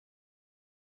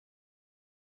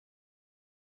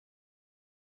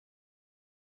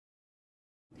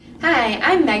Hi,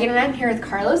 I'm Megan and I'm here with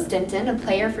Carlos Denton, a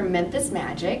player from Memphis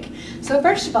Magic. So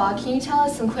first of all, can you tell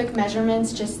us some quick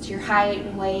measurements, just your height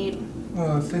and weight?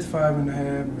 6'5" and a half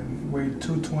and weigh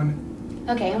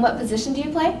 220. Okay, and what position do you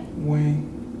play?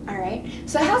 Wing. Alright,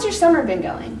 so how's your summer been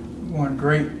going? Going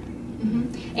great.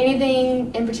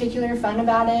 Anything in particular fun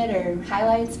about it or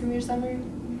highlights from your summer?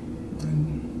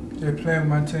 And they're playing with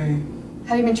my team.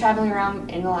 Have you been traveling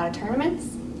around in a lot of tournaments?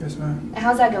 Yes, ma'am. And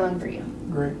how's that going for you?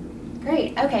 Great.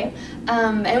 Great, okay.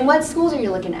 And what schools are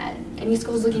you looking at? Any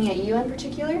schools looking at you in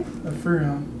particular? A free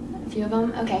A few of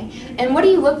them? Okay. And what do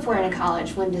you look for in a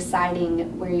college when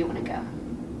deciding where you want to go?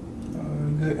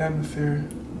 Good atmosphere,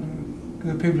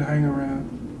 good people to hang around,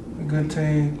 a good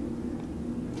team.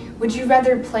 Would you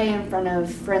rather play in front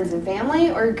of friends and family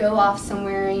or go off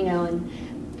somewhere, and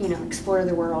explore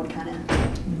the world kind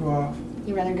of? Go off.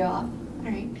 You'd rather go off? All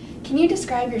right. Can you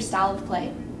describe your style of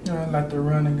play? I like to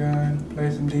run and gun, play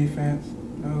some defense,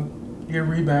 get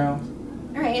rebounds.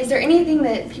 All right. Is there anything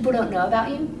that people don't know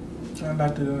about you? I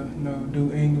like to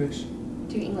do English.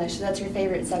 Do English. So that's your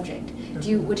favorite subject.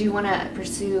 Would you want to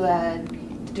pursue a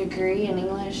degree in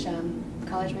English,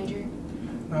 college major?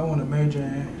 I want to major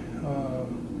in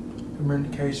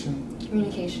communication.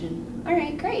 Communication. All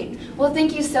right, great. Well,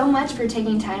 thank you so much for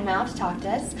taking time out to talk to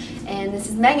us. And this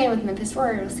is Megan with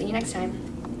MemphisRoar. We'll see you next time.